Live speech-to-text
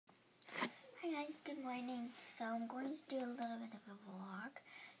guys, good morning. So I'm going to do a little bit of a vlog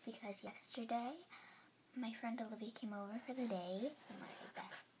because yesterday my friend Olivia came over for the day, my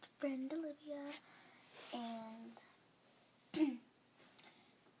best friend Olivia, and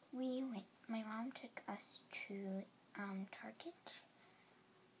my mom took us to Target,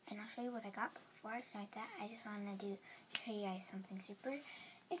 and I'll show you what I got. But before I start that, I just wanted to show you guys something super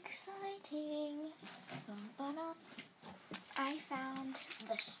exciting. I found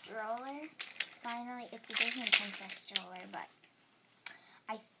the stroller. Finally, it's a Disney Princess stroller, but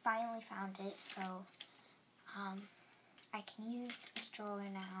I finally found it, so I can use the stroller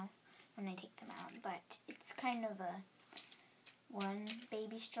now when I take them out, but it's kind of a one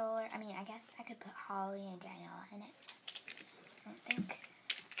baby stroller. I mean, I guess I could put Holly and Daniela in it.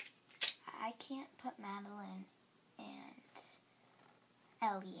 I can't put Madeline and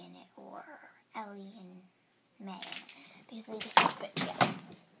Ellie in it, or Ellie and May in it, because they just don't fit together.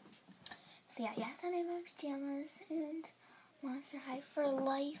 So yeah, yes, I'm in my pajamas, and Monster High for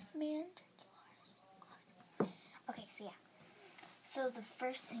life, man. Okay, so yeah. So the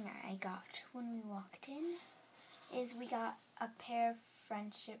first thing I got when we walked in is we got a pair of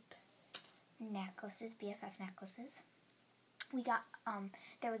friendship necklaces, BFF necklaces. We got,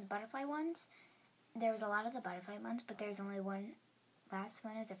 there was butterfly ones. There was a lot of the butterfly ones, but there's only one last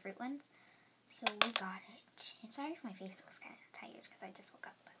one of the fruit ones. So we got it. And sorry if my face looks kind of tired because I just woke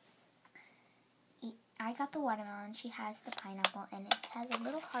up. I got the watermelon. She has the pineapple, and it has a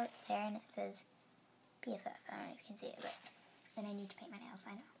little heart there, and it says BFF. I don't know if you can see it, but then I need to paint my nails,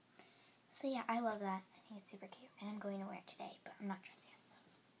 I know. So yeah, I love that. I think it's super cute, and I'm going to wear it today, but I'm not dressed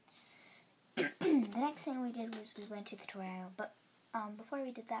yet. So. The next thing we did was we went to the toy aisle, but before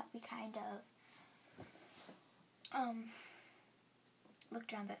we did that, we kind of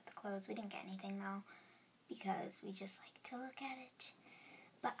looked around at the clothes. We didn't get anything though, because we just like to look at it.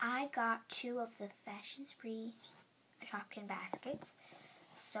 But I got 2 of the Fashion Spree Shopkin baskets.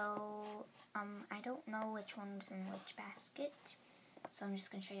 So, I don't know which one's in which basket. So I'm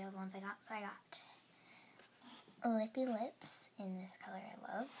just going to show you all the ones I got. So I got Lippy Lips in this color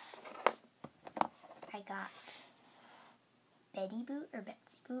I love. I got Betty Boot or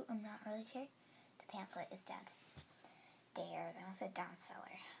Betsy Boot, I'm not really sure. The pamphlet is downstairs. I almost said down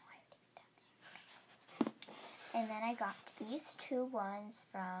cellar. And then I got these 2 ones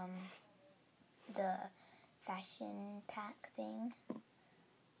from the fashion pack thing.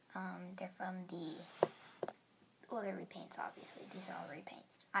 They're from they're repaints, obviously. These are all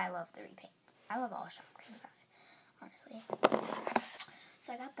repaints. I love the repaints. I love all Shopkins, honestly.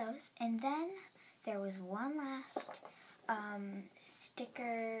 So I got those. And then there was one last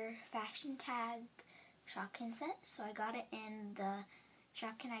sticker fashion tag Shopkin set. So I got it in the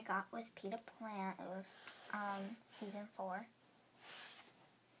Shopkin I got was Peter Plant. It was season 4.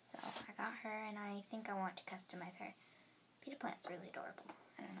 So I got her, and I think I want to customize her. Peter Plant's really adorable.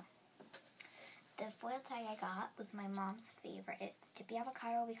 I don't know. The foil tag I got was my mom's favorite. It's Tippy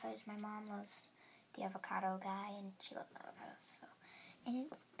Avocado because my mom loves the avocado guy, and she loves avocados. So, and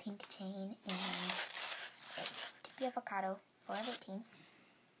it's pink chain, and it's Tippy Avocado, 4 of 18.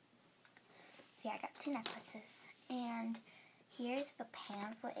 So yeah, I got 2 necklaces, and here's the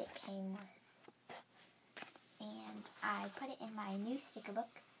pamphlet it came with. And I put it in my new sticker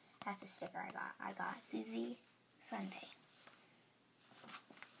book. That's a sticker I got. I got Susie Sunday.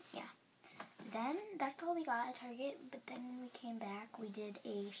 Yeah. Then, that's all we got at Target. But then when we came back, we did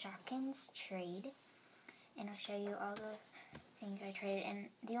a Shopkins trade. And I'll show you all the things I traded. And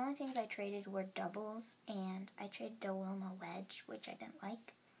the only things I traded were doubles. And I traded a Wilma Wedge, which I didn't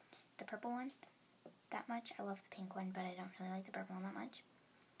like. The purple one that much. I love the pink one, but I don't really like the purple one that much.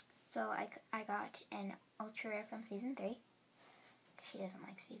 So I got an ultra rare from season 3. She doesn't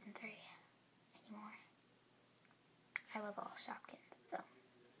like season 3 anymore. I love all Shopkins, so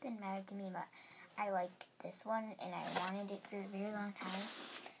it didn't matter to me, but I like this one, and I wanted it for a very long time.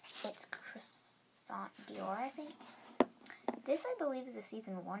 It's Croissant Dior, I think. This, I believe, is a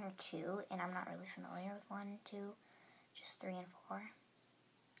season 1 or 2, and I'm not really familiar with 1, 2, just 3 and 4.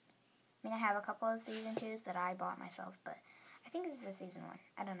 I mean, I have a couple of season 2s that I bought myself, but I think this is a season 1.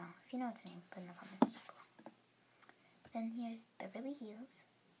 I don't know. If you know its name, put in the comments down below. But then here's Beverly Hills.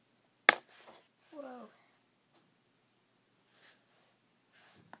 Whoa.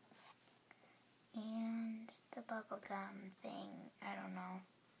 And the bubblegum thing. I don't know.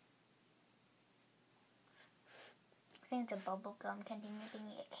 I think it's a bubblegum container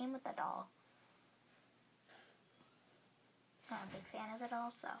thingy. It came with the doll. I'm not a big fan of the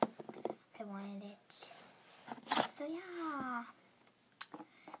doll, so I wanted it. So yeah.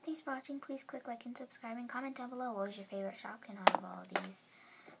 Thanks for watching. Please click like and subscribe and comment down below what was your favorite Shopkin out of all of these.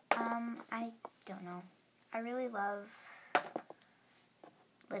 I love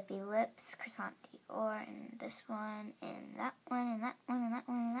Lippy Lips, Croissant Dior, and this one, and that one, and that one, and that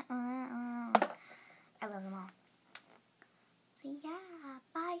one, and that one, and that one. I love them all. So yeah.